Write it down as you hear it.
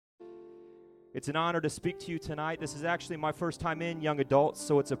It's an honor to speak to you tonight. This is actually my first time in young adults,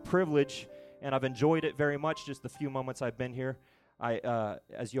 so it's a privilege, and I've enjoyed it very much just the few moments I've been here.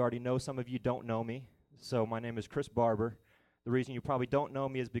 As you already know, some of you don't know me, so my name is Chris Barber. The reason you probably don't know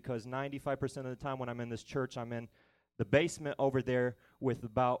me is because 95% of the time when I'm in this church, I'm in the basement over there with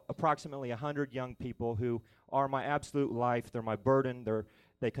about approximately 100 young people who are my absolute life. They're my burden.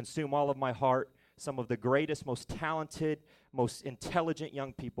 They consume all of my heart. Some of the greatest, most talented, most intelligent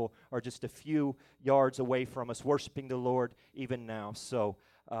young people are just a few yards away from us, worshiping the Lord even now. So,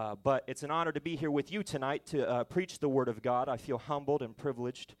 but it's an honor to be here with you tonight to preach the Word of God. I feel humbled and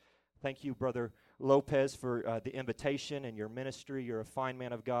privileged. Thank you, Brother Lopez, for the invitation and your ministry. You're a fine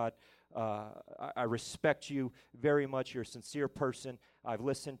man of God. I respect you very much. You're a sincere person. I've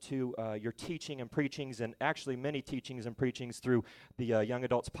listened to your teaching and preachings, and actually many teachings and preachings through the Young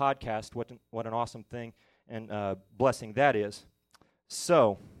Adults podcast. What an awesome thing and blessing that is.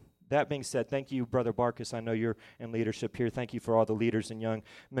 So, that being said, thank you, Brother Barkus. I know you're in leadership here. Thank you for all the leaders and young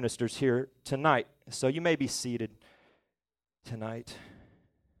ministers here tonight. So you may be seated tonight.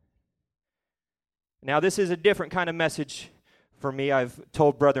 Now, this is a different kind of message for me. I've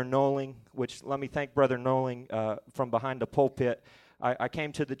told Brother Noling, which let me thank Brother Noling from behind the pulpit. I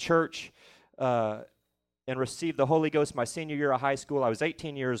came to the church and received the Holy Ghost my senior year of high school. I was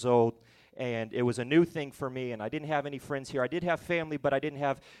 18 years old, and it was a new thing for me, and I didn't have any friends here. I did have family, but I didn't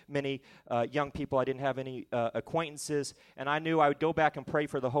have many young people. I didn't have any acquaintances, and I knew I would go back and pray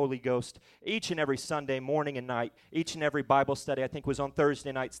for the Holy Ghost each and every Sunday morning and night. Each and every Bible study, I think, was on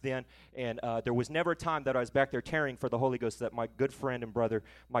Thursday nights then, and there was never a time that I was back there tarrying for the Holy Ghost that my good friend and brother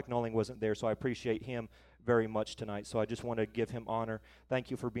Mike Noling wasn't there, so I appreciate him very much tonight. So I just want to give him honor.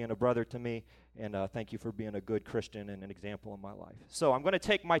 Thank you for being a brother to me, and thank you for being a good Christian and an example in my life. So I'm going to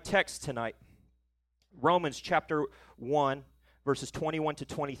take my text tonight, Romans chapter 1, verses 21 to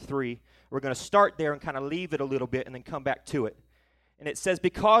 23. We're going to start there and kind of leave it a little bit and then come back to it. And it says,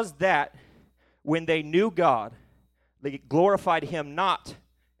 because that when they knew God, they glorified him not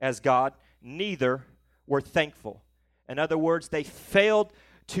as God, neither were thankful. In other words, they failed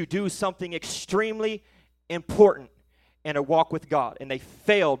to do something extremely important in a walk with God, and they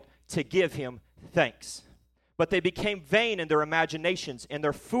failed to give him thanks. But they became vain in their imaginations, and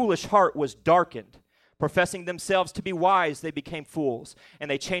their foolish heart was darkened. Professing themselves to be wise, they became fools, and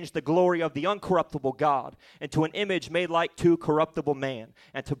they changed the glory of the uncorruptible God into an image made like to corruptible man,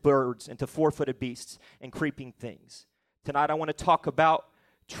 and to birds, and to four-footed beasts, and creeping things. Tonight I want to talk about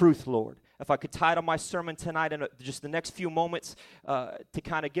truth, Lord. If I could title my sermon tonight in just the next few moments to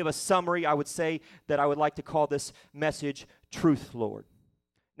kind of give a summary, I would say that I would like to call this message, Truth, Lord.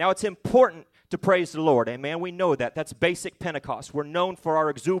 Now, it's important to praise the Lord, amen? We know that. That's basic Pentecost. We're known for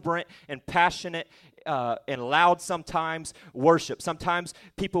our exuberant and passionate and loud sometimes worship. Sometimes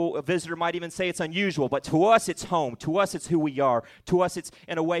a visitor might even say it's unusual, but to us it's home. To us it's who we are. To us it's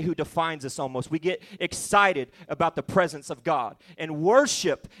in a way who defines us almost. We get excited about the presence of God. And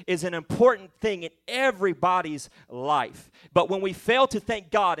worship is an important thing in everybody's life. But when we fail to thank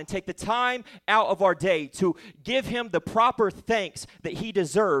God and take the time out of our day to give him the proper thanks that he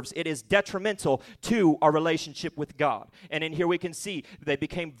deserves, it is detrimental to our relationship with God. And in here we can see they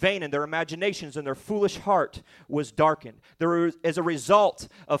became vain in their imaginations, and their foolish heart was darkened. As a result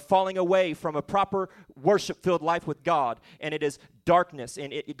of falling away from a proper worship-filled life with God, and it is darkness,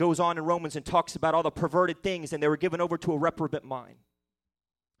 and it goes on in Romans and talks about all the perverted things, and they were given over to a reprobate mind.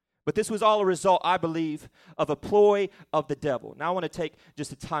 But this was all a result, I believe, of a ploy of the devil. Now I want to take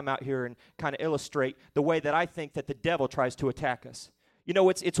just a time out here and kind of illustrate the way that I think that the devil tries to attack us. You know,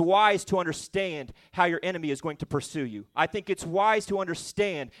 it's wise to understand how your enemy is going to pursue you. I think it's wise to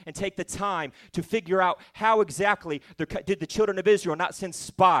understand and take the time to figure out how exactly did the children of Israel not send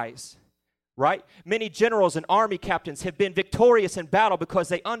spies, right? Many generals and army captains have been victorious in battle because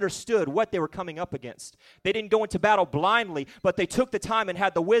they understood what they were coming up against. They didn't go into battle blindly, but they took the time and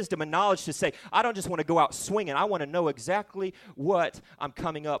had the wisdom and knowledge to say, I don't just want to go out swinging. I want to know exactly what I'm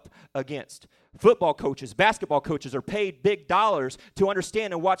coming up against. Football coaches, basketball coaches are paid big dollars to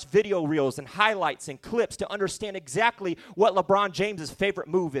understand and watch video reels and highlights and clips to understand exactly what LeBron James's favorite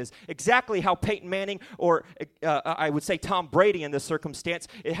move is, exactly how Peyton Manning or I would say Tom Brady in this circumstance,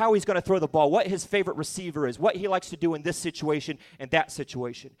 how he's going to throw the ball, what his favorite receiver is, what he likes to do in this situation and that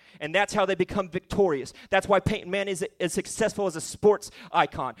situation. And that's how they become victorious. That's why Peyton Manning is as successful as a sports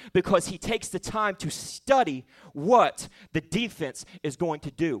icon, because he takes the time to study what the defense is going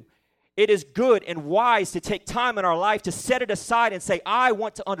to do. It is good and wise to take time in our life to set it aside and say, I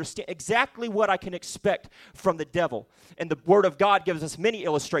want to understand exactly what I can expect from the devil. And the Word of God gives us many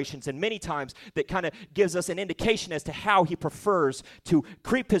illustrations and many times that kind of gives us an indication as to how he prefers to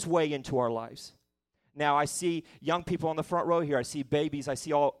creep his way into our lives. Now, I see young people on the front row here. I see babies. I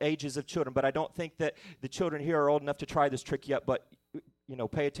see all ages of children. But I don't think that the children here are old enough to try this trick yet. But,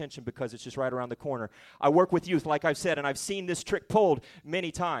 pay attention because it's just right around the corner. I work with youth, like I've said, and I've seen this trick pulled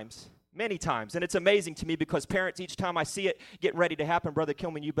many times. Many times. And it's amazing to me because parents, each time I see it get ready to happen, Brother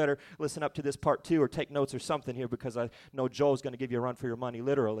Kilman, you better listen up to this part too or take notes or something here because I know Joel's going to give you a run for your money,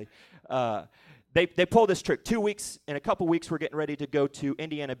 literally. They pull this trick. 2 weeks, in a couple weeks, we're getting ready to go to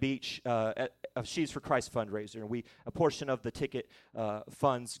Indiana Beach at a She's for Christ fundraiser. And a portion of the ticket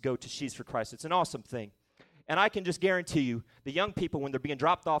funds go to She's for Christ. It's an awesome thing. And I can just guarantee you, the young people, when they're being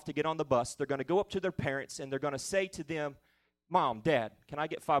dropped off to get on the bus, they're going to go up to their parents and they're going to say to them, Mom, Dad, can I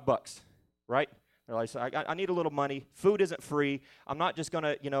get $5? Right? They're like, I need a little money. Food isn't free. I'm not just going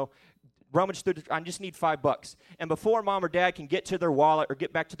to, rummage through. I just need $5. And before Mom or Dad can get to their wallet or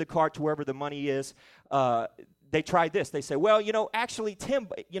get back to the car to wherever the money is, they try this. They say, well, actually, Tim,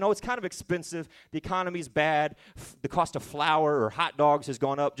 it's kind of expensive. The economy's bad. The cost of flour or hot dogs has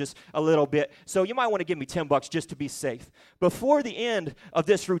gone up just a little bit. So you might want to give me $10 just to be safe. Before the end of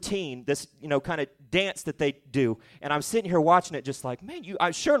this routine, this, kind of dance that they do, and I'm sitting here watching it just like, man,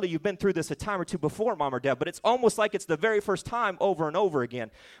 surely you've been through this a time or two before, Mom or Dad, but it's almost like it's the very first time over and over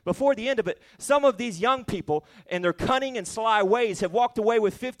again. Before the end of it, some of these young people, in their cunning and sly ways, have walked away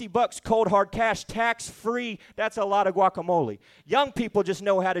with $50 cold hard cash, tax-free. That's a lot of guacamole. Young people just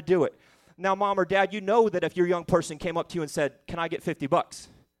know how to do it. Now, Mom or Dad, you know that if your young person came up to you and said, can I get $50?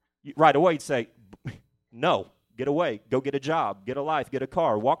 Right away you'd say, no, get away. Go get a job, get a life, get a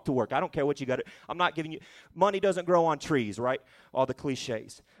car, walk to work. I don't care what you got. I'm not giving you. Money doesn't grow on trees, right? All the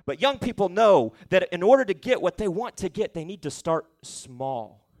cliches. But young people know that in order to get what they want to get, they need to start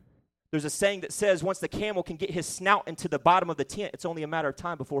small. There's a saying that says once the camel can get his snout into the bottom of the tent, it's only a matter of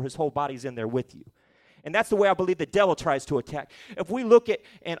time before his whole body's in there with you. And that's the way I believe the devil tries to attack. If we look at,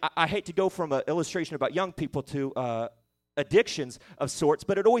 and I hate to go from an illustration about young people to addictions of sorts,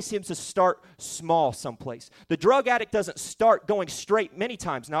 but it always seems to start small someplace. The drug addict doesn't start going straight many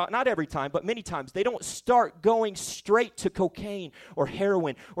times. Now, not every time, but many times. They don't start going straight to cocaine or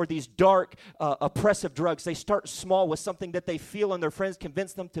heroin or these dark, oppressive drugs. They start small with something that they feel and their friends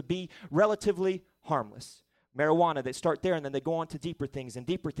convince them to be relatively harmless. Marijuana, they start there and then they go on to deeper things, and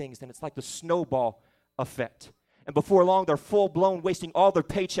it's like the snowball effect. And before long, they're full-blown wasting all their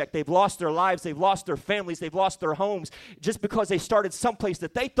paycheck. They've lost their lives. They've lost their families. They've lost their homes just because they started someplace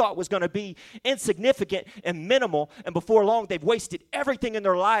that they thought was going to be insignificant and minimal. And before long, they've wasted everything in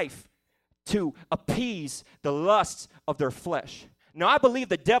their life to appease the lusts of their flesh. Now, I believe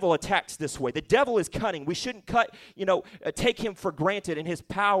the devil attacks this way. The devil is cunning. We shouldn't take him for granted in his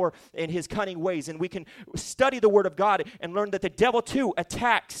power and his cunning ways. And we can study the Word of God and learn that the devil, too,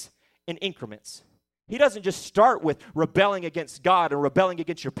 attacks in increments. He doesn't just start with rebelling against God and rebelling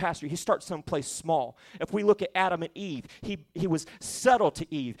against your pastor. He starts someplace small. If we look at Adam and Eve, he was subtle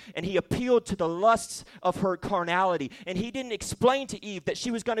to Eve, and he appealed to the lusts of her carnality. And he didn't explain to Eve that she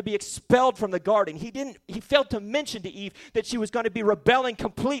was going to be expelled from the garden. He failed to mention to Eve that she was going to be rebelling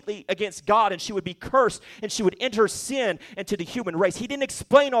completely against God, and she would be cursed, and she would enter sin into the human race. He didn't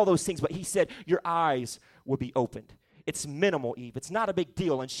explain all those things, but he said, your eyes will be opened. It's minimal, Eve. It's not a big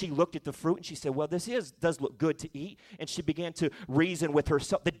deal. And she looked at the fruit and she said, well, this does look good to eat. And she began to reason with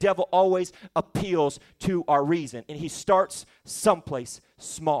herself. The devil always appeals to our reason. And he starts someplace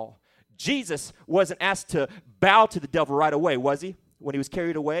small. Jesus wasn't asked to bow to the devil right away, was he? When he was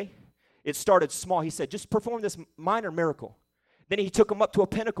carried away? It started small. He said, just perform this minor miracle. Then he took him up to a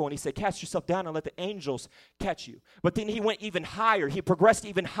pinnacle and he said, cast yourself down and let the angels catch you. But then he went even higher. He progressed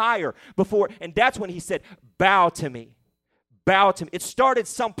even higher before. And that's when he said, bow to me. Bow to me. It started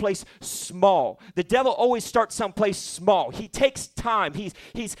someplace small. The devil always starts someplace small. He takes time.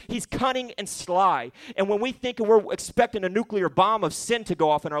 He's cunning and sly. And when we think and we're expecting a nuclear bomb of sin to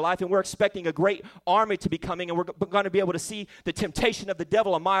go off in our life, and we're expecting a great army to be coming, and we're going to be able to see the temptation of the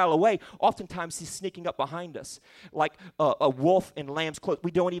devil a mile away, oftentimes he's sneaking up behind us like a wolf in lamb's clothing.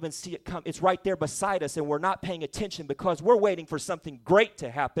 We don't even see it come. It's right there beside us, and we're not paying attention because we're waiting for something great to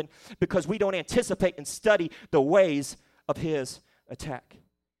happen because we don't anticipate and study the ways of his attack.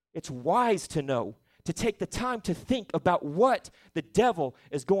 It's wise to know, to take the time to think about what the devil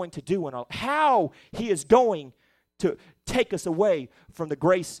is going to do and how he is going to take us away from the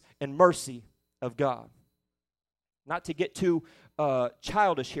grace and mercy of God. Not to get too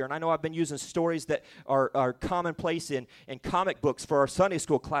childish here, and I know I've been using stories that are commonplace in comic books for our Sunday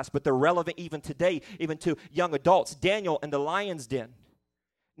school class, but they're relevant even today, even to young adults. Daniel and the lion's den.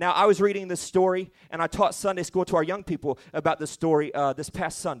 Now, I was reading this story, and I taught Sunday school to our young people about this story this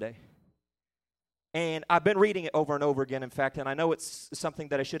past Sunday. And I've been reading it over and over again, in fact, and I know it's something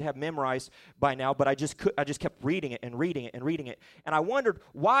that I should have memorized by now, but I just kept reading it and reading it and reading it. And I wondered,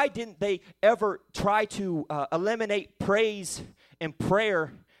 why didn't they ever try to eliminate praise and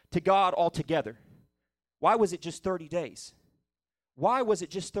prayer to God altogether? Why was it just 30 days? Why was it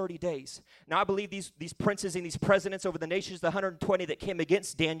just 30 days? Now, I believe these princes and these presidents over the nations, the 120 that came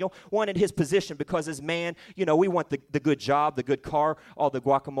against Daniel, wanted his position because as man, we want the good job, the good car, all the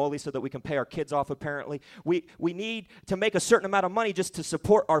guacamole so that we can pay our kids off, apparently. We need to make a certain amount of money just to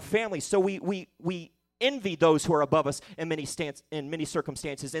support our families, so we envy those who are above us in many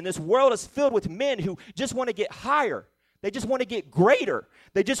circumstances. And this world is filled with men who just want to get higher. They just want to get greater.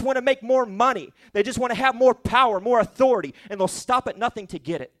 They just want to make more money. They just want to have more power, more authority, and they'll stop at nothing to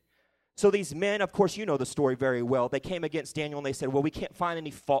get it. So these men, of course, you know the story very well. They came against Daniel and they said, well, we can't find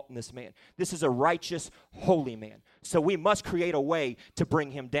any fault in this man. This is a righteous, holy man. So we must create a way to bring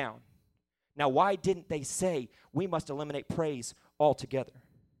him down. Now, why didn't they say we must eliminate praise altogether?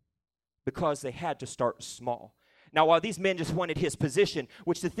 Because they had to start small. Now, while these men just wanted his position,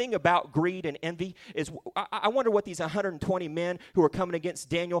 which the thing about greed and envy is, I wonder what these 120 men who were coming against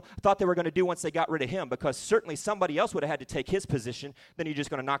Daniel thought they were going to do once they got rid of him, because certainly somebody else would have had to take his position. Then you're just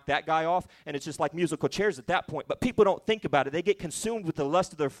going to knock that guy off, and it's just like musical chairs at that point. But people don't think about it. They get consumed with the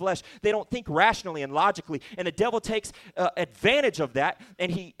lust of their flesh. They don't think rationally and logically, and the devil takes advantage of that,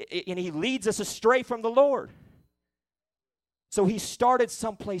 and he leads us astray from the Lord. So he started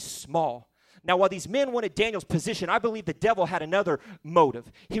someplace small. Now, while these men wanted Daniel's position, I believe the devil had another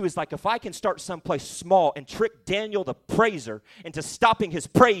motive. He was like, if I can start someplace small and trick Daniel the praiser into stopping his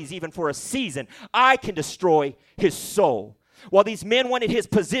praise even for a season, I can destroy his soul. While these men wanted his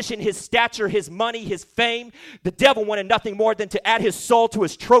position, his stature, his money, his fame, the devil wanted nothing more than to add his soul to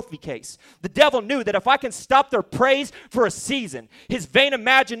his trophy case. The devil knew that if I can stop their praise for a season, his vain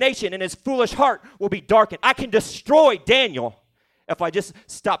imagination and his foolish heart will be darkened. I can destroy Daniel if I just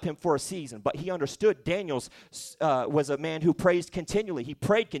stop him for a season. But he understood Daniel was a man who praised continually. He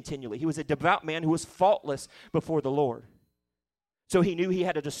prayed continually. He was a devout man who was faultless before the Lord. So he knew he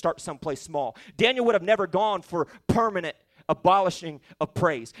had to just start someplace small. Daniel would have never gone for permanent abolishing of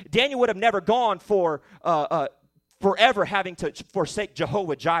praise. Daniel would have never gone for forever having to forsake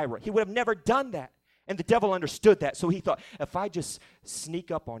Jehovah Jireh. He would have never done that. And the devil understood that. So he thought, if I just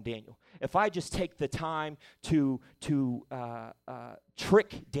sneak up on Daniel, if I just take the time to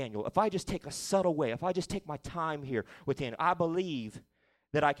trick Daniel, if I just take a subtle way, if I just take my time here with Daniel, I believe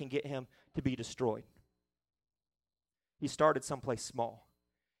that I can get him to be destroyed. He started someplace small.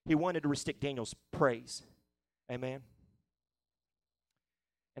 He wanted to restrict Daniel's praise. Amen?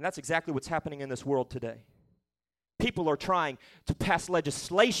 And that's exactly what's happening in this world today. People are trying to pass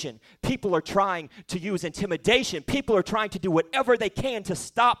legislation. People are trying to use intimidation. People are trying to do whatever they can to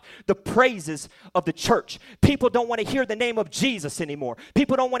stop the praises of the church. People don't want to hear the name of Jesus anymore.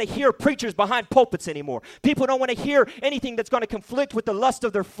 People don't want to hear preachers behind pulpits anymore. People don't want to hear anything that's going to conflict with the lust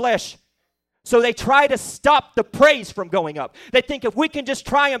of their flesh. So they try to stop the praise from going up. They think if we can just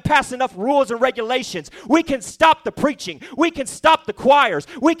try and pass enough rules and regulations, we can stop the preaching, we can stop the choirs,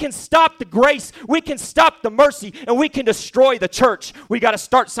 we can stop the grace, we can stop the mercy, and we can destroy the church. We got to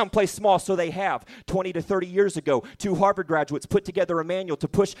start someplace small. So they have. 20 to 30 years ago, 2 Harvard graduates put together a manual to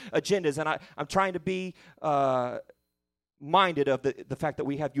push agendas, and I'm trying to be minded of the fact that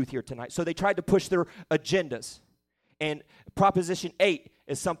we have youth here tonight. So they tried to push their agendas. And Proposition 8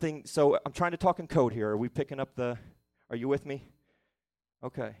 is something, so I'm trying to talk in code here. Are we picking up are you with me?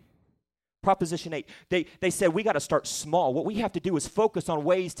 Okay. Proposition 8, they said we got to start small. What we have to do is focus on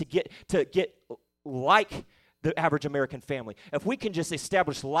ways to get like the average American family. If we can just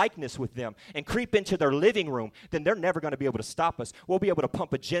establish likeness with them and creep into their living room, then they're never going to be able to stop us. We'll be able to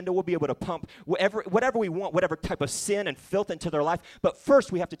pump agenda. We'll be able to pump whatever we want, whatever type of sin and filth into their life. But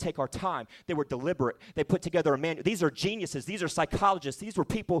first, we have to take our time. They were deliberate. They put together a manual. These are geniuses. These are psychologists. These were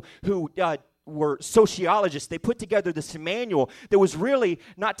people who were sociologists. They put together this manual that was really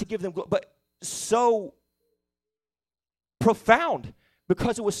not to give them, but so profound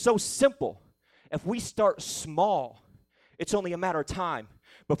because it was so simple. If we start small, it's only a matter of time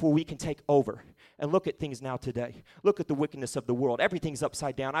before we can take over. And look at things now today. Look at the wickedness of the world. Everything's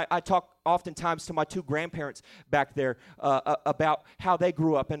upside down. I talk oftentimes to my 2 grandparents back there about how they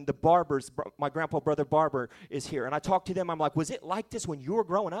grew up. And the Barbers, my grandpa, brother Barber, is here. And I talk to them. I'm like, was it like this when you were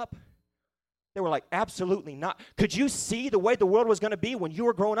growing up? They were like, absolutely not. Could you see the way the world was going to be when you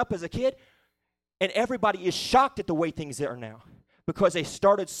were growing up as a kid? And everybody is shocked at the way things are now because they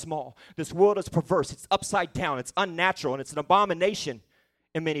started small. This world is perverse. It's upside down. It's unnatural, and it's an abomination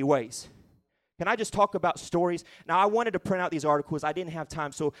in many ways. Can I just talk about stories? Now, I wanted to print out these articles. I didn't have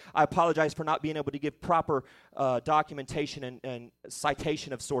time, so I apologize for not being able to give proper documentation and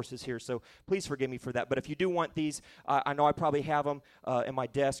citation of sources here, so please forgive me for that. But if you do want these, I know I probably have them in my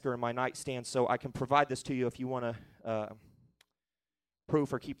desk or in my nightstand, so I can provide this to you if you want to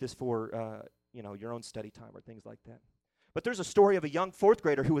proof or keep this for your own study time or things like that. But there's a story of a young fourth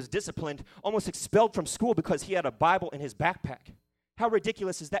grader who was disciplined, almost expelled from school because he had a Bible in his backpack. How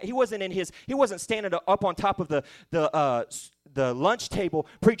ridiculous is that? He wasn't standing up on top of the lunch table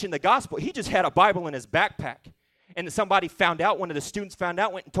preaching the gospel. He just had a Bible in his backpack. And somebody found out, one of the students found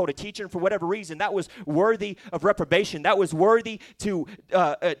out, went and told a teacher, and for whatever reason, that was worthy of reprobation. That was worthy to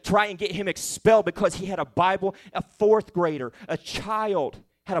try and get him expelled because he had a Bible. A fourth grader, a child,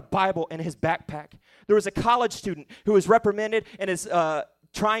 had a Bible in his backpack. There was a college student who was reprimanded and is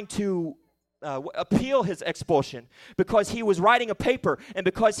trying to appeal his expulsion because he was writing a paper and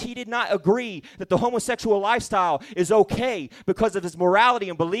because he did not agree that the homosexual lifestyle is okay because of his morality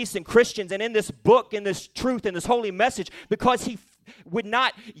and beliefs in Christians and in this book, in this truth, in this holy message, because he would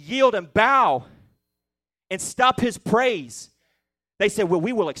not yield and bow and stop his praise. They said, well,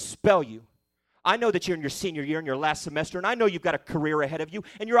 we will expel you. I know that you're in your senior year, in your last semester, and I know you've got a career ahead of you,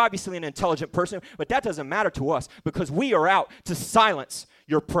 and you're obviously an intelligent person, but that doesn't matter to us because we are out to silence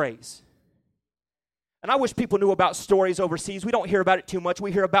your praise. And I wish people knew about stories overseas. We don't hear about it too much.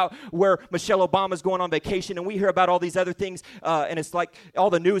 We hear about where Michelle Obama's going on vacation, and we hear about all these other things, and it's like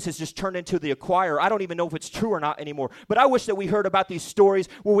all the news has just turned into the Enquirer. I don't even know if it's true or not anymore. But I wish that we heard about these stories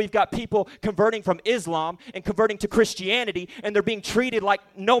where we've got people converting from Islam and converting to Christianity, and they're being treated like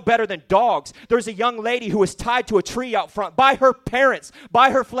no better than dogs. There's a young lady who was tied to a tree out front by her parents, by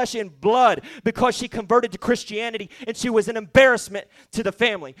her flesh and blood, because she converted to Christianity, and she was an embarrassment to the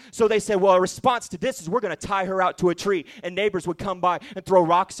family. So they said, well, a response to this is we're going to tie her out to a tree, and neighbors would come by and throw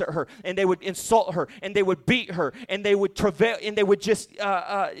rocks at her, and they would insult her, and they would beat her, and they would travail, and they would just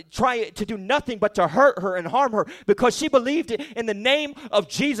try to do nothing but to hurt her and harm her because she believed it in the name of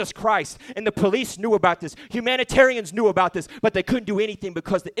Jesus Christ. And the police knew about this. Humanitarians knew about this, but they couldn't do anything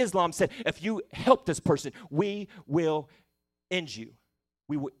because the Islam said, if you help this person, we will end you.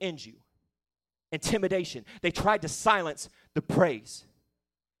 We will end you. Intimidation. They tried to silence the praise.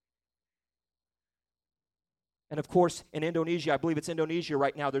 And of course, in Indonesia, I believe it's Indonesia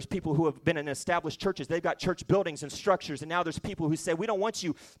right now, there's people who have been in established churches. They've got church buildings and structures, and now there's people who say, we don't want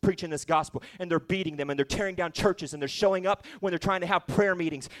you preaching this gospel. And they're beating them, and they're tearing down churches, and they're showing up when they're trying to have prayer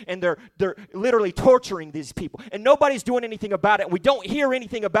meetings, and they're literally torturing these people. And nobody's doing anything about it. We don't hear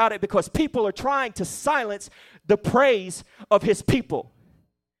anything about it because people are trying to silence the praise of his people.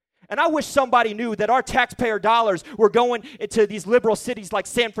 And I wish somebody knew that our taxpayer dollars were going into these liberal cities like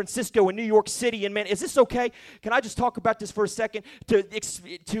San Francisco and New York City. And man, is this okay? Can I just talk about this for a second?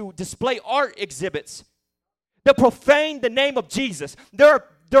 To display art exhibits that profane the name of Jesus. There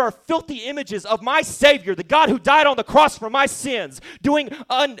are filthy images of my Savior, the God who died on the cross for my sins, doing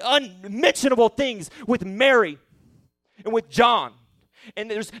unmentionable things with Mary and with John.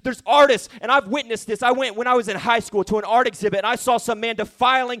 And there's artists, and I've witnessed this. I went when I was in high school to an art exhibit, and I saw some man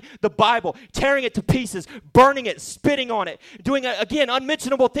defiling the Bible, tearing it to pieces, burning it, spitting on it, doing, again,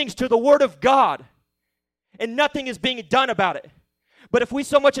 unmentionable things to the Word of God. And nothing is being done about it. But if we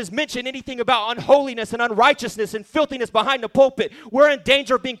so much as mention anything about unholiness and unrighteousness and filthiness behind the pulpit, we're in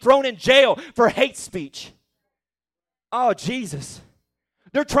danger of being thrown in jail for hate speech. Oh, Jesus.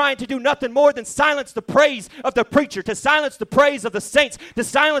 They're trying to do nothing more than silence the praise of the preacher, to silence the praise of the saints, to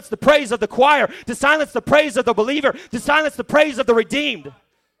silence the praise of the choir, to silence the praise of the believer, to silence the praise of the redeemed.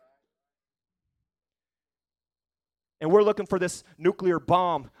 And we're looking for this nuclear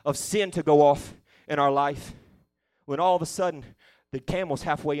bomb of sin to go off in our life when all of a sudden the camel's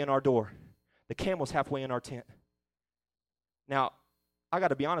halfway in our door. The camel's halfway in our tent. Now, I got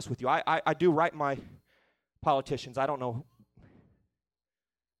to be honest with you. I do write my politicians. I don't know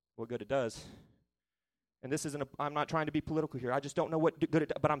what good it does. And this isn't, I'm not trying to be political here. I just don't know what good it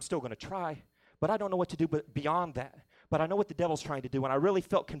does, but I'm still going to try. But I don't know what to do beyond that. But I know what the devil's trying to do, and I really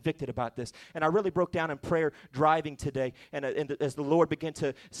felt convicted about this. And I really broke down in prayer driving today, and as the Lord began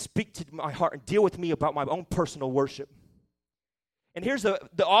to speak to my heart and deal with me about my own personal worship. And here's the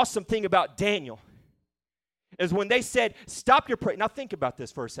awesome thing about Daniel, is when they said, stop your prayer. Now think about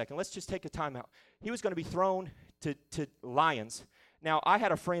this for a second. Let's just take a time out. He was going to be thrown to lions. Now, I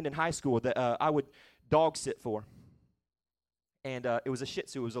had a friend in high school that I would dog sit for. And it was a Shih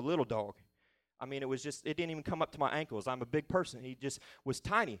Tzu. It was a little dog. I mean, it didn't even come up to my ankles. I'm a big person. He just was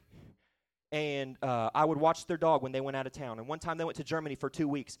tiny. And I would watch their dog when they went out of town. And one time they went to Germany for 2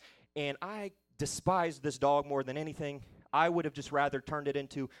 weeks. And I despised this dog more than anything. I would have just rather turned it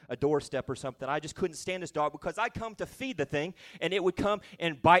into a doorstep or something. I just couldn't stand this dog because I'd come to feed the thing, and it would come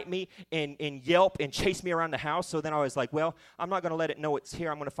and bite me and yelp and chase me around the house. So then I was like, well, I'm not going to let it know it's here.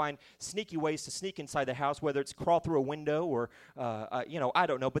 I'm going to find sneaky ways to sneak inside the house, whether it's crawl through a window or, I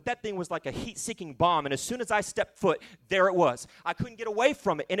don't know. But that thing was like a heat-seeking bomb, and as soon as I stepped foot, there it was. I couldn't get away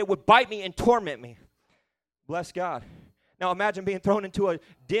from it, and it would bite me and torment me. Bless God. Now imagine being thrown into a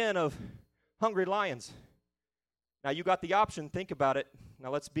den of hungry lions. Now, you got the option. Think about it.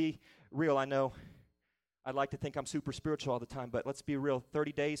 Now, let's be real. I know I'd like to think I'm super spiritual all the time, but let's be real.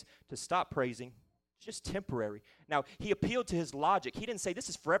 30 days to stop praising, just temporary. Now, he appealed to his logic. He didn't say this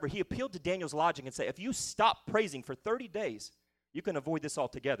is forever. He appealed to Daniel's logic and said, if you stop praising for 30 days, you can avoid this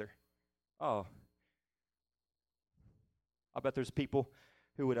altogether. Oh. I bet there's people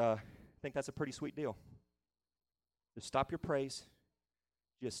who would think that's a pretty sweet deal. Just stop your praise.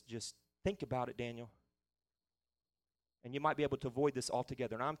 Just think about it, Daniel. And you might be able to avoid this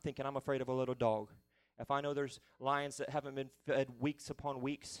altogether. And I'm thinking, I'm afraid of a little dog. If I know there's lions that haven't been fed weeks upon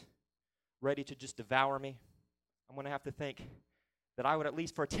weeks, ready to just devour me, I'm going to have to think that I would, at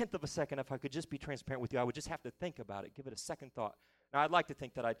least for a tenth of a second, if I could just be transparent with you, I would just have to think about it, give it a second thought. Now, I'd like to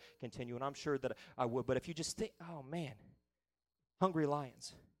think that I'd continue, and I'm sure that I would. But if you just think, oh, man, hungry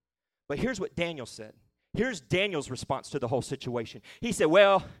lions. But here's what Daniel said. Here's Daniel's response to the whole situation. He said,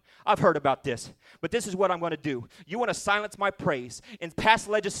 well, I've heard about this, but this is what I'm going to do. You want to silence my praise and pass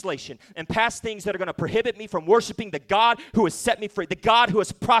legislation and pass things that are going to prohibit me from worshiping the God who has set me free, the God who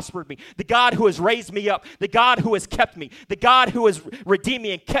has prospered me, the God who has raised me up, the God who has kept me, the God who has redeemed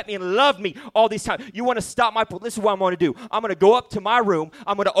me and kept me and loved me all these times. You want to stop my, this is what I'm going to do. I'm going to go up to my room.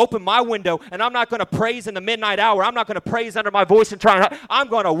 I'm going to open my window, and I'm not going to praise in the midnight hour. I'm not going to praise under my voice and try. I'm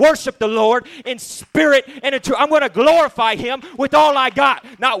going to worship the Lord in spirit and in truth. I'm going to glorify him with all I got.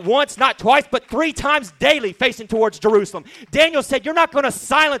 Not once, not twice, but 3 times daily facing towards Jerusalem. Daniel said, you're not going to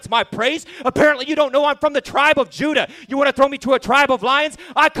silence my praise. Apparently you don't know I'm from the tribe of Judah. You want to throw me to a tribe of lions?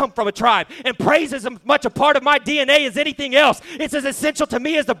 I come from a tribe, and praise is as much a part of my DNA as anything else. It's as essential to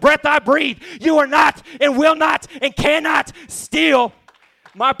me as the breath I breathe. You are not and will not and cannot steal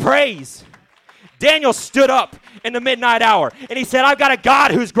my praise. Daniel stood up in the midnight hour, and he said, I've got a God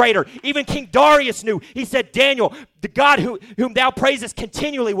who's greater. Even King Darius knew. He said, Daniel, the God whom thou praisest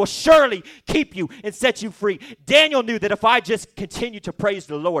continually will surely keep you and set you free. Daniel knew that if I just continue to praise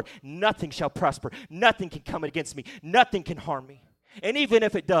the Lord, nothing shall prosper. Nothing can come against me. Nothing can harm me. And even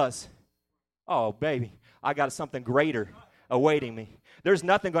if it does, oh, baby, I got something greater awaiting me. There's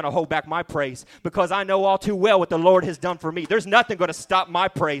nothing going to hold back my praise because I know all too well what the Lord has done for me. There's nothing going to stop my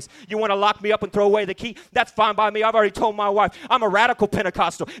praise. You want to lock me up and throw away the key? That's fine by me. I've already told my wife I'm a radical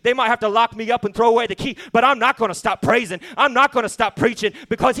Pentecostal. They might have to lock me up and throw away the key, but I'm not going to stop praising. I'm not going to stop preaching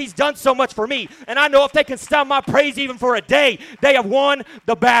because he's done so much for me. And I know if they can stop my praise even for a day, they have won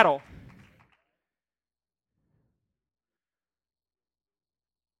the battle.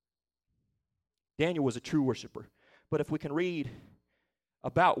 Daniel was a true worshiper. But if we can read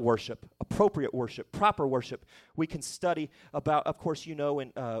about worship, appropriate worship, proper worship, we can study about, of course, you know,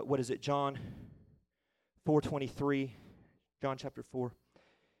 in, John 4:23, John chapter 4.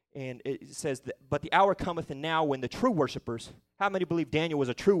 And it says, but the hour cometh and now when the true worshipers, how many believe Daniel was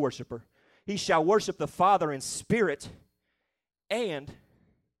a true worshiper? He shall worship the Father in spirit and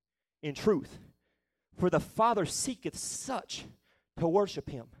in truth. For the Father seeketh such to worship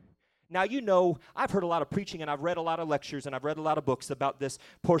him. Now, you know, I've heard a lot of preaching and I've read a lot of lectures and I've read a lot of books about this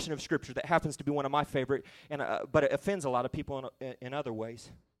portion of Scripture that happens to be one of my favorite, but it offends a lot of people in other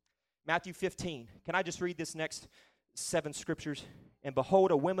ways. Matthew 15. Can I just read this next 7 scriptures? And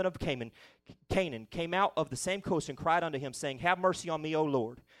behold, a woman of Canaan came out of the same coast and cried unto him, saying, have mercy on me, O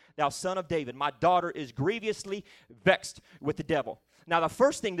Lord, thou son of David. My daughter is grievously vexed with the devil. Now, the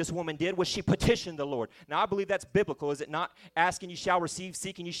first thing this woman did was she petitioned the Lord. Now, I believe that's biblical. Is it not? Asking you shall receive,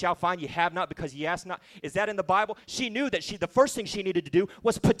 seeking you shall find, you have not because ye ask not. Is that in the Bible? She knew that the first thing she needed to do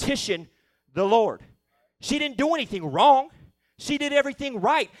was petition the Lord. She didn't do anything wrong. She did everything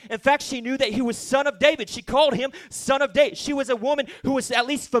right. In fact, she knew that he was son of David. She called him son of David. She was a woman who was at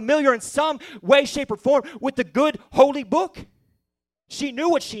least familiar in some way, shape, or form with the good, holy book. She knew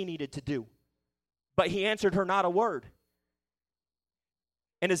what she needed to do. But he answered her not a word.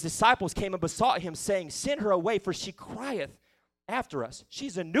 And his disciples came and besought him, saying, send her away, for she crieth after us.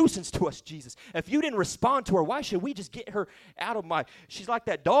 She's a nuisance to us, Jesus. If you didn't respond to her, why should we just get her out of my... She's like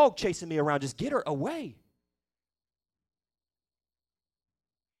that dog chasing me around. Just get her away.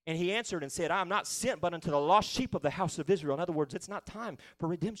 And he answered and said, I am not sent but unto the lost sheep of the house of Israel. In other words, it's not time for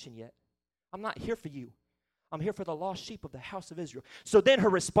redemption yet. I'm not here for you. I'm here for the lost sheep of the house of Israel. So then her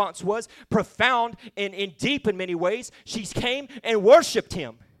response was profound and deep in many ways. She came and worshiped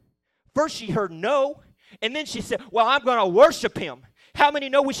him. First she heard no, and then she said, well, I'm going to worship him. How many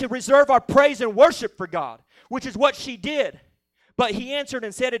know we should reserve our praise and worship for God? Which is what she did. But he answered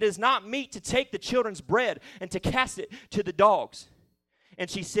and said, it is not meet to take the children's bread and to cast it to the dogs. And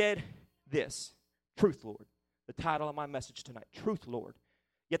she said this, Truth, Lord. The title of my message tonight, Truth, Lord.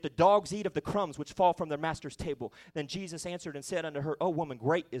 Yet the dogs eat of the crumbs which fall from their master's table. Then Jesus answered and said unto her, O woman,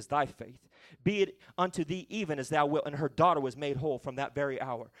 great is thy faith. Be it unto thee even as thou wilt. And her daughter was made whole from that very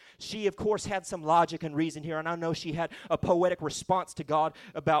hour. She, of course, had some logic and reason here. And I know she had a poetic response to God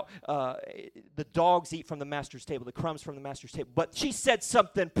about the dogs eat from the master's table, the crumbs from the master's table. But she said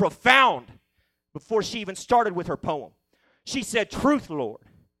something profound before she even started with her poem. She said, Truth, Lord.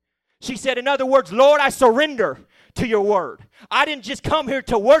 She said, in other words, Lord, I surrender to your word. I didn't just come here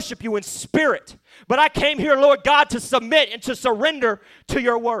to worship you in spirit, but I came here, Lord God, to submit and to surrender to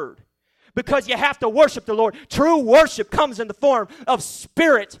your word. Because you have to worship the Lord. True worship comes in the form of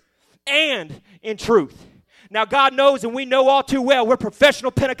spirit and in truth. Now, God knows, and we know all too well, we're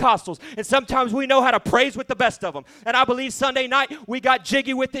professional Pentecostals, and sometimes we know how to praise with the best of them. And I believe Sunday night we got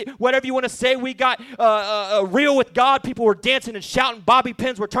jiggy with it, whatever you want to say. We got real with God. People were dancing and shouting. Bobby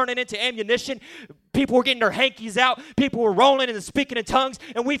pins were turning into ammunition. People were getting their hankies out. People were rolling and speaking in tongues,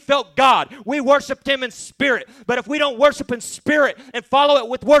 and we felt God. We worshiped him in spirit. But if we don't worship in spirit and follow it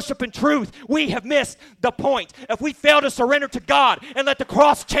with worship and truth, we have missed the point. If we fail to surrender to God and let the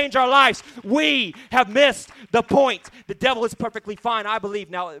cross change our lives, we have missed the point. The devil is perfectly fine, I believe.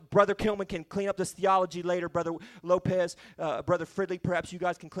 Now, Brother Kilman can clean up this theology later. Brother Lopez, Brother Fridley, perhaps you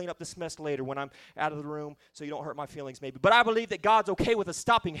guys can clean up this mess later when I'm out of the room so you don't hurt my feelings maybe. But I believe that God's okay with us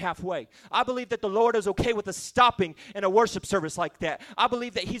stopping halfway. I believe that the Lord is okay with us stopping in a worship service like that. I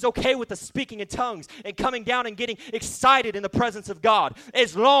believe that he's okay with us speaking in tongues and coming down and getting excited in the presence of God.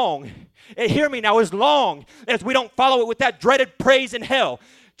 As long, and hear me now, as long as we don't follow it with that dreaded praise in hell.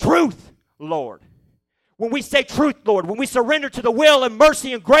 Truth, Lord. When we say truth, Lord, when we surrender to the will and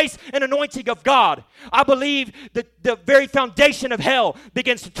mercy and grace and anointing of God, I believe that the very foundation of hell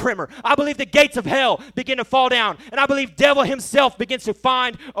begins to tremor. I believe the gates of hell begin to fall down. And I believe devil himself begins to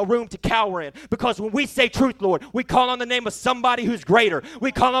find a room to cower in. Because when we say truth, Lord, we call on the name of somebody who's greater.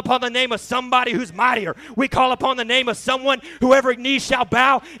 We call upon the name of somebody who's mightier. We call upon the name of someone who every knee shall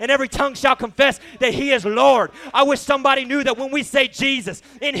bow and every tongue shall confess that he is Lord. I wish somebody knew that when we say Jesus,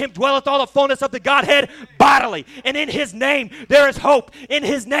 in him dwelleth all the fullness of the Godhead bodily. And in his name there is hope. In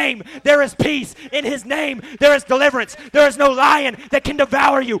his name there is peace. In his name there is deliverance. There is no lion that can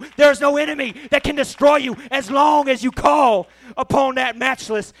devour you. There is no enemy that can destroy you as long as you call upon that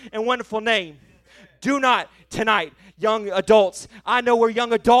matchless and wonderful name. Do not tonight, young adults. I know we're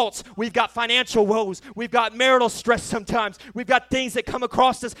young adults. We've got financial woes. We've got marital stress sometimes. We've got things that come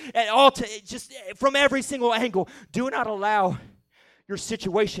across us at all just from every single angle. Do not allow your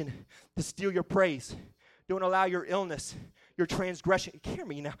situation to steal your praise. Don't allow your illness, your transgression. Hear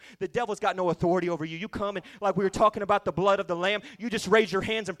me now. The devil's got no authority over you. You come and like we were talking about the blood of the Lamb, you just raise your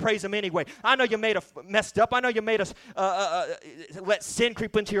hands and praise him anyway. I know you made us messed up. I know you made us let sin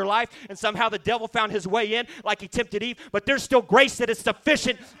creep into your life, and somehow the devil found his way in like he tempted Eve, but there's still grace that is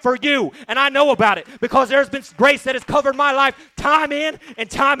sufficient for you, and I know about it because there's been grace that has covered my life time in and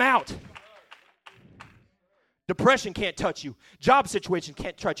time out. Depression can't touch you. Job situation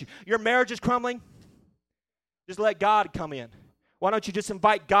can't touch you. Your marriage is crumbling. Just let God come in. Why don't you just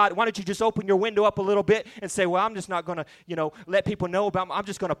invite God? Why don't you just open your window up a little bit and say, well, I'm just not going to, let people know about me. I'm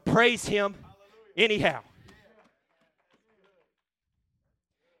just going to praise him anyhow.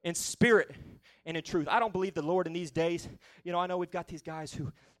 In spirit and in truth. I don't believe the Lord in these days. I know we've got these guys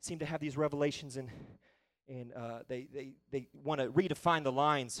who seem to have these revelations and they want to redefine the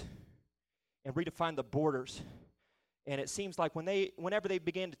lines and redefine the borders. And it seems like whenever they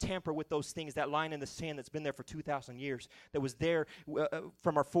began to tamper with those things, that line in the sand that's been there for 2,000 years, that was there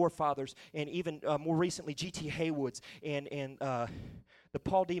from our forefathers, and even more recently, G.T. Haywoods and the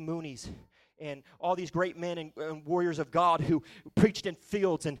Paul D. Mooneys, and all these great men and warriors of God who preached in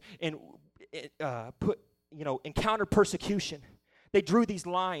fields and encountered persecution. They drew these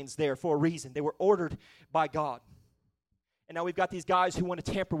lines there for a reason. They were ordered by God. And now we've got these guys who want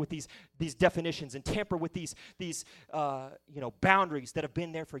to tamper with these definitions and tamper with these boundaries that have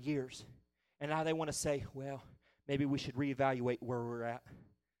been there for years. And now they want to say, well, maybe we should reevaluate where we're at.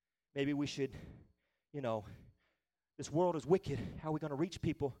 Maybe we should, this world is wicked. How are we going to reach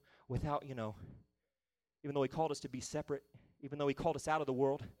people without, even though he called us to be separate even though he called us out of the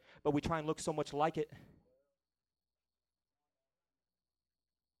world, but we try and look so much like it.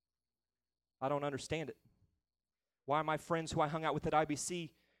 I don't understand it. Why are my friends who I hung out with at IBC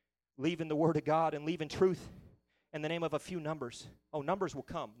leaving the Word of God and leaving truth in the name of a few numbers? Oh, numbers will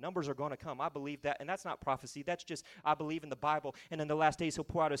come. Numbers are going to come. I believe that. And that's not prophecy. That's just, I believe in the Bible. And in the last days, he'll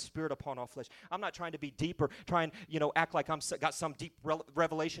pour out his Spirit upon all flesh. I'm not trying to be deep or try and, act like I'm got some deep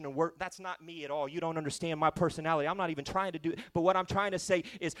revelation and word. That's not me at all. You don't understand my personality. I'm not even trying to do it. But what I'm trying to say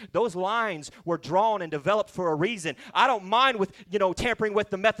is those lines were drawn and developed for a reason. I don't mind with, tampering with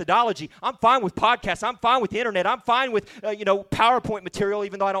the methodology. I'm fine with podcasts. I'm fine with the internet. I'm fine with, PowerPoint material,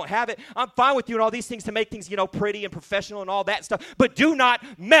 even though I don't have it. I'm fine with doing all these things to make things, pretty and professional and all that stuff. But do not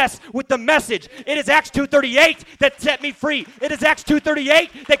mess with the message. It is Acts 2:38 that set me free. It is Acts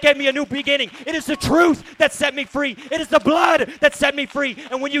 2:38 that gave me a new beginning. It is the truth that set me free. It is the blood that set me free.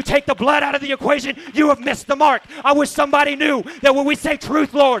 And when you take the blood out of the equation, you have missed the mark. I wish somebody knew that when we say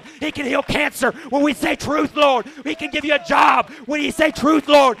truth, Lord, he can heal cancer. When we say truth, Lord, he can give you a job. When you say truth,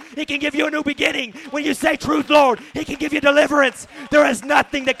 Lord, he can give you a new beginning. When you say truth, Lord, he can give you deliverance. There is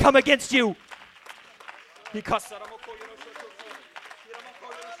nothing that come against you.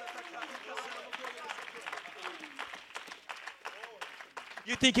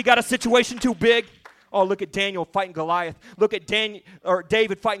 You think you got a situation too big? Oh, look at Daniel fighting Goliath. Look at David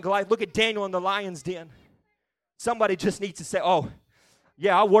fighting Goliath. Look at Daniel in the lion's den. Somebody just needs to say, oh,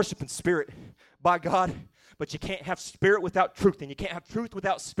 yeah, I worship in spirit. By God. But you can't have spirit without truth, and you can't have truth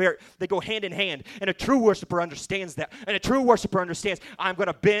without spirit. They go hand in hand, and a true worshiper understands that. And a true worshiper understands, I'm going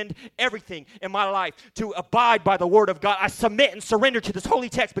to bend everything in my life to abide by the Word of God. I submit and surrender to this holy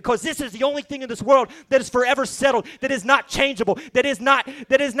text because this is the only thing in this world that is forever settled, that is not changeable, that is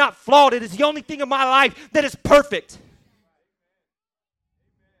not flawed. It is the only thing in my life that is perfect.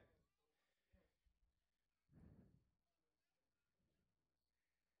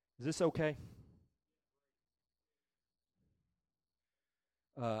 Is this okay?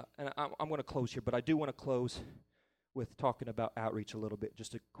 And I'm going to close here, but I do want to close with talking about outreach a little bit,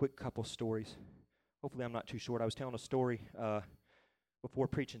 just a quick couple stories. Hopefully I'm not too short. I was telling a story before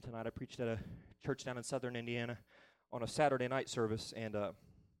preaching tonight. I preached at a church down in southern Indiana on a Saturday night service, and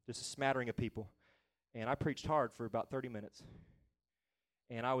just a smattering of people. And I preached hard for about 30 minutes.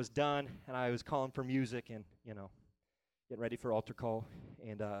 And I was done, and I was calling for music and, getting ready for altar call.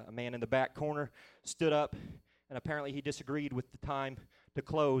 And a man in the back corner stood up, and apparently he disagreed with the time to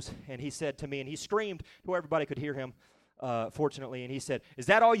close, and he said to me, and he screamed to where everybody could hear him, fortunately, and he said, "Is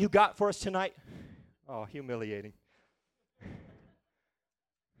that all you got for us tonight?" Oh, humiliating.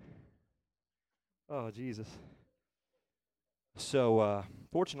 Oh, Jesus. So,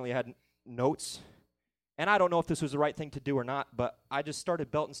 fortunately, I had notes, and I don't know if this was the right thing to do or not, but I just started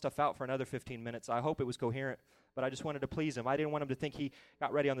belting stuff out for another 15 minutes. I hope it was coherent, but I just wanted to please him. I didn't want him to think he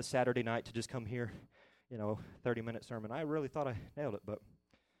got ready on the Saturday night to just come here, 30-minute sermon. I really thought I nailed it, but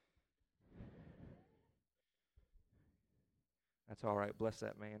that's all right. Bless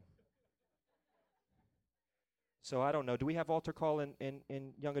that man. So I don't know. Do we have altar call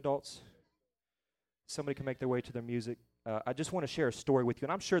in young adults? Somebody can make their way to their music. I just want to share a story with you,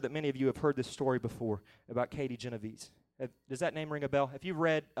 and I'm sure that many of you have heard this story before about Katie Genovese. Does that name ring a bell? If you've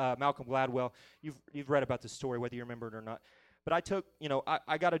read Malcolm Gladwell, you've read about this story, whether you remember it or not. But I took,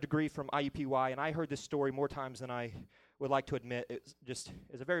 I got a degree from IUPUI, and I heard this story more times than I would like to admit. It's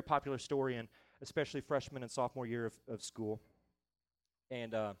a very popular story, and especially freshman and sophomore year of school.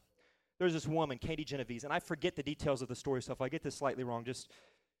 And there's this woman, Katie Genovese, and I forget the details of the story, so if I get this slightly wrong,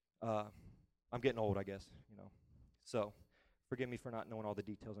 I'm getting old, I guess, So forgive me for not knowing all the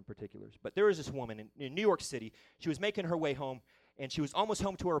details and particulars. But there was this woman in New York City. She was making her way home, and she was almost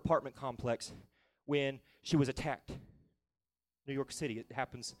home to her apartment complex when she was attacked. New York City, it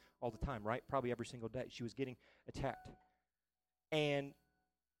happens all the time, right? Probably every single day. She was getting attacked. And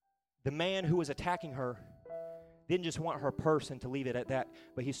the man who was attacking her didn't just want her purse and to leave it at that,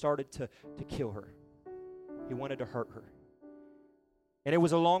 but he started to kill her. He wanted to hurt her. And it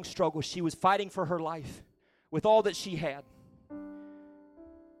was a long struggle. She was fighting for her life with all that she had.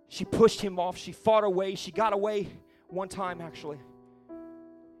 She pushed him off. She fought away. She got away one time, actually.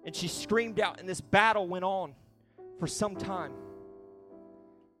 And she screamed out, and this battle went on for some time.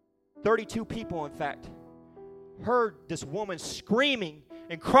 32 people, in fact, heard this woman screaming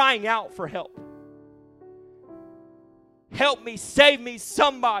and crying out for help. Help me, save me,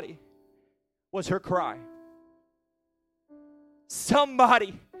 somebody, was her cry.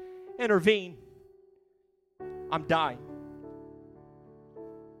 Somebody intervene. I'm dying.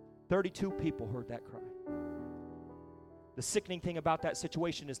 32 people heard that cry. The sickening thing about that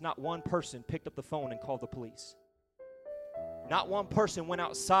situation is not one person picked up the phone and called the police. Not one person went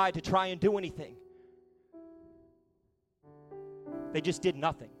outside to try and do anything. They just did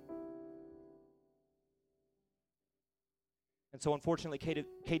nothing. And so unfortunately,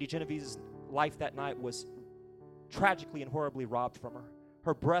 Katie Genevieve's life that night was tragically and horribly robbed from her.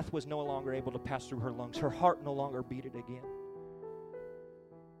 Her breath was no longer able to pass through her lungs. Her heart no longer beat it again.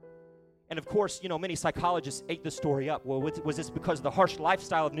 And of course, many psychologists ate the story up. Well, was this because the harsh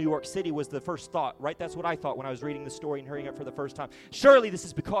lifestyle of New York City was the first thought, right? That's what I thought when I was reading the story and hearing it for the first time. Surely this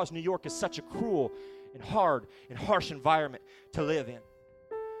is because New York is such a cruel and hard and harsh environment to live in.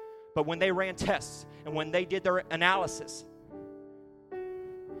 But when they ran tests and when they did their analysis,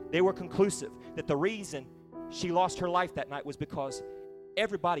 they were conclusive that the reason she lost her life that night was because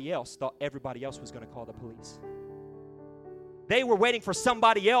everybody else thought everybody else was going to call the police. They were waiting for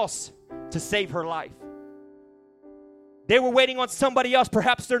somebody else to save her life. They were waiting on somebody else,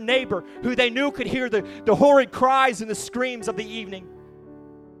 perhaps their neighbor, who they knew could hear the horrid cries and the screams of the evening,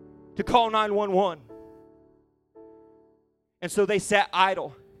 to call 911. And so they sat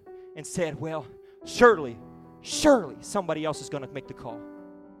idle and said, well, surely somebody else is going to make the call.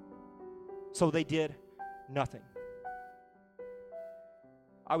 So they did nothing.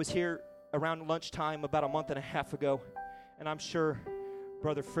 I was here around lunchtime about a month and a half ago, and I'm sure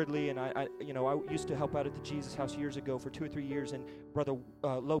Brother Fridley and I used to help out at the Jesus House years ago for 2 or 3 years, and Brother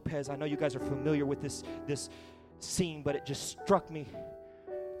Lopez, I know you guys are familiar with this scene, but it just struck me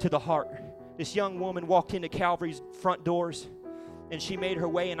to the heart. This young woman walked into Calvary's front doors, and she made her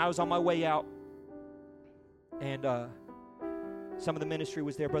way, and I was on my way out, and some of the ministry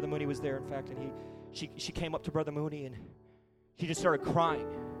was there. Brother Mooney was there, in fact, and she came up to Brother Mooney, and she just started crying,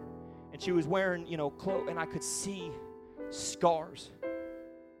 and she was wearing, clothes, and I could see scars,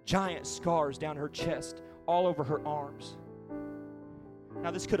 giant scars down her chest, all over her arms.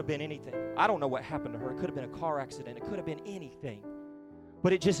 Now, this could have been anything. I don't know what happened to her. It could have been a car accident. It could have been anything.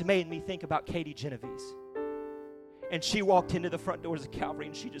 But it just made me think about Katie Genevieve. And she walked into the front doors of Calvary,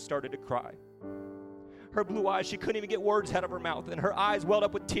 and she just started to cry. Her blue eyes, she couldn't even get words out of her mouth, and her eyes welled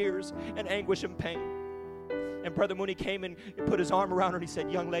up with tears and anguish and pain. And Brother Mooney came and put his arm around her, and he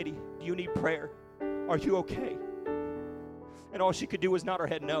said, young lady, do you need prayer? Are you okay? And all she could do was nod her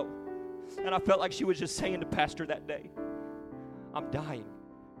head no. And I felt like she was just saying to Pastor that day, I'm dying.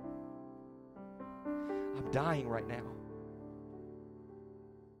 I'm dying right now.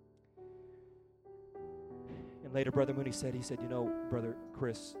 And later Brother Mooney said, Brother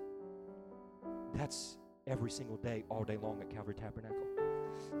Chris, that's every single day, all day long at Calvary Tabernacle.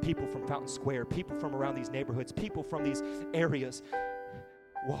 People from Fountain Square, people from around these neighborhoods, people from these areas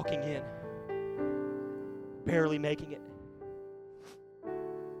walking in, barely making it.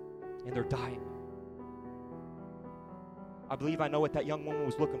 And they're dying. I believe I know what that young woman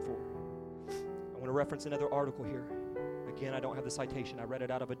was looking for. I want to reference another article here. Again, I don't have the citation. I read it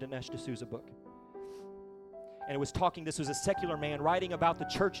out of a Dinesh D'Souza book. And it was this was a secular man writing about the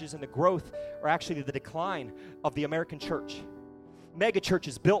churches and the growth, or actually the decline of the American church. Mega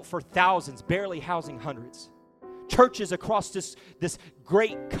churches built for thousands, barely housing hundreds. Churches across this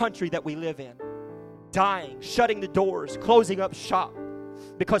great country that we live in, dying, shutting the doors, closing up shop,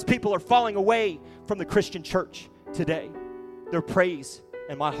 because people are falling away from the Christian church today. Their praise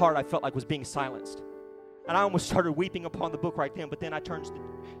in my heart, I felt like, was being silenced. And I almost started weeping upon the book right then, but then I turned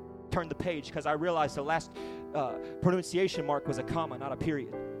the page because I realized the last pronunciation mark was a comma, not a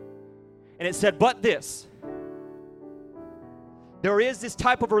period. And it said, but this, there is this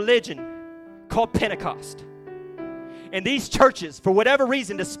type of religion called Pentecost. And these churches, for whatever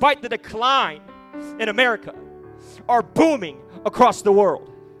reason, despite the decline in America, are booming across the world.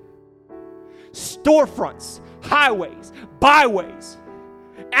 Storefronts, highways, byways,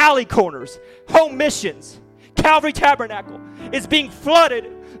 alley corners, home missions, Calvary Tabernacle is being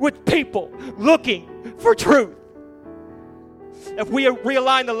flooded with people looking for truth. If we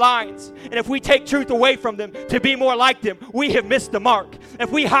realign the lines and if we take truth away from them to be more like them, we have missed the mark.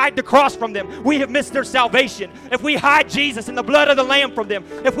 If we hide the cross from them, we have missed their salvation. If we hide Jesus and the blood of the Lamb from them,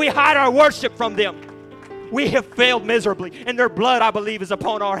 if we hide our worship from them, we have failed miserably, and their blood, I believe, is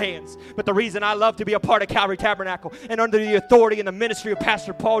upon our hands. But the reason I love to be a part of Calvary Tabernacle and under the authority and the ministry of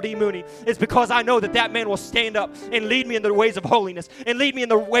Pastor Paul D. Mooney is because I know that man will stand up and lead me in the ways of holiness and lead me in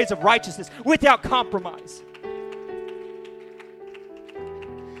the ways of righteousness without compromise.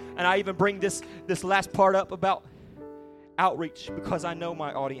 And I even bring this last part up about outreach because I know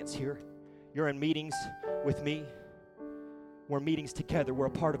my audience here. You're in meetings with me. We're meetings together. We're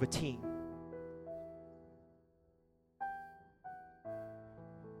a part of a team.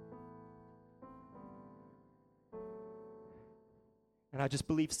 And I just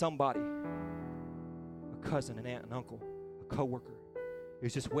believe somebody, a cousin, an aunt, an uncle, a coworker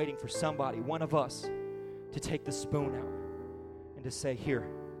who's just waiting for somebody, one of us, to take the spoon out and to say, here,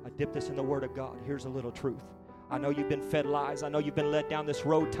 I dip this in the Word of God. Here's a little truth. I know you've been fed lies. I know you've been led down this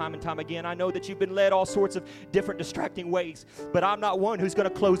road time and time again. I know that you've been led all sorts of different distracting ways. But I'm not one who's going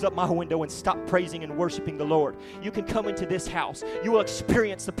to close up my window and stop praising and worshiping the Lord. You can come into this house. You will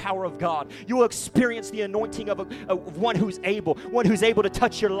experience the power of God. You will experience the anointing of one who's able to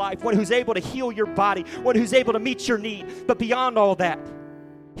touch your life, one who's able to heal your body, one who's able to meet your need. But beyond all that,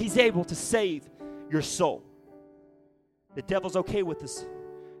 He's able to save your soul. The devil's okay with us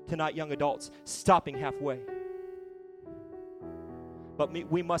tonight, young adults, stopping halfway. But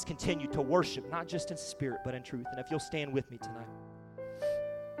we must continue to worship, not just in spirit, but in truth. And if you'll stand with me tonight.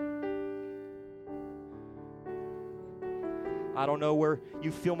 I don't know where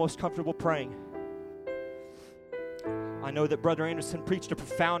you feel most comfortable praying. I know that Brother Anderson preached a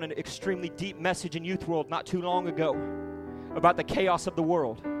profound and extremely deep message in Youth World not too long ago about the chaos of the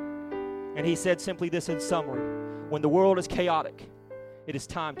world. And he said simply this in summary: when the world is chaotic, it is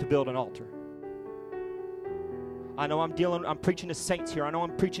time to build an altar. I know I'm preaching to saints here. I know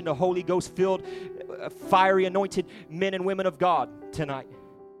I'm preaching to Holy Ghost-filled, fiery, anointed men and women of God tonight.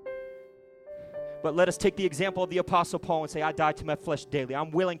 But let us take the example of the Apostle Paul and say, I die to my flesh daily.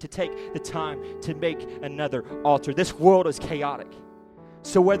 I'm willing to take the time to make another altar. This world is chaotic.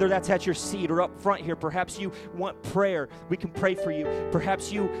 So whether that's at your seat or up front here, perhaps you want prayer, we can pray for you.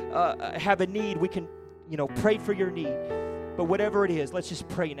 Perhaps you have a need, we can, pray for your need. But whatever it is, let's just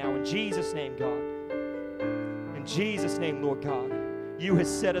pray now in Jesus' name, God. In Jesus' name, Lord God, you have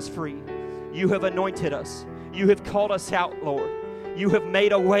set us free. You have anointed us. You have called us out, Lord. You have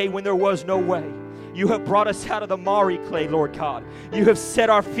made a way when there was no way. You have brought us out of the miry clay, Lord God. You have set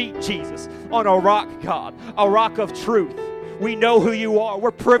our feet, Jesus, on a rock, God, a rock of truth. We know who you are.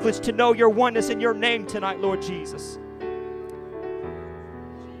 We're privileged to know your oneness in your name tonight, Lord Jesus.